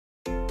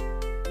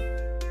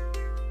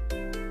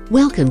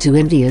Welcome to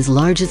India's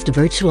largest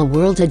virtual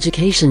world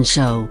education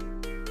show.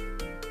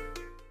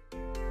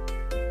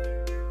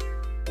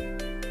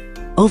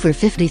 Over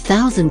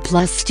 50,000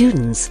 plus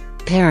students,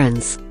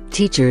 parents,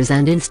 teachers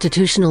and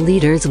institutional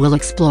leaders will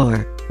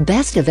explore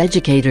best of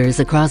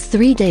educators across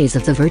 3 days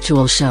of the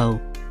virtual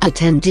show.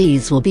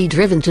 Attendees will be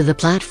driven to the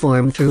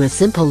platform through a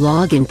simple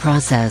login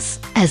process.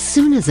 As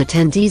soon as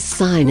attendees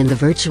sign in the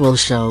virtual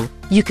show,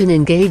 you can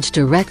engage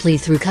directly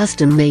through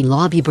custom-made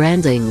lobby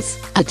brandings.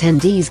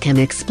 Attendees can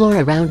explore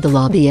around the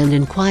lobby and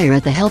inquire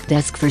at the help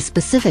desk for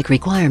specific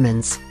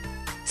requirements.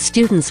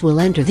 Students will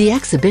enter the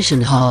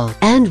exhibition hall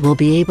and will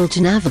be able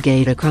to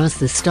navigate across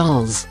the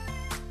stalls.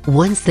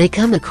 Once they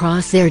come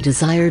across their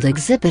desired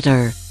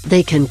exhibitor,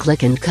 they can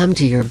click and come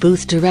to your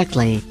booth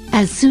directly.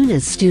 As soon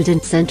as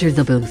students enter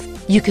the booth,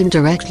 you can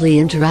directly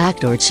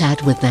interact or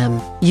chat with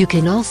them. You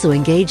can also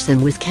engage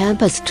them with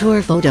campus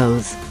tour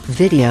photos,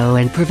 video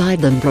and provide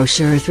them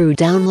brochure through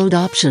download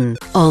option.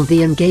 All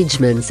the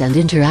engagements and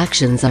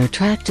interactions are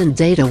tracked and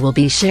data will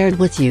be shared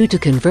with you to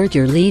convert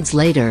your leads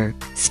later.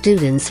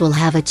 Students will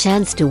have a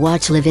chance to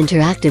watch live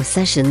interactive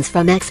sessions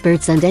from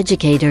experts and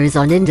educators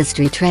on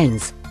industry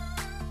trends.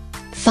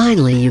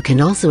 Finally, you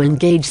can also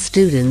engage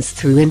students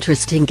through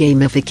interesting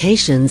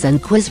gamifications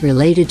and quiz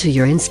related to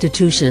your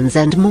institutions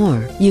and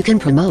more. You can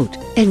promote,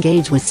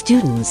 engage with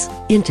students,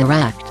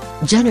 interact,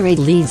 generate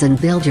leads and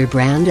build your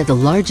brand at the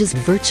largest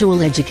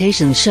virtual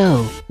education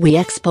show,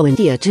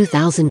 Weexpoindia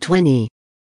 2020.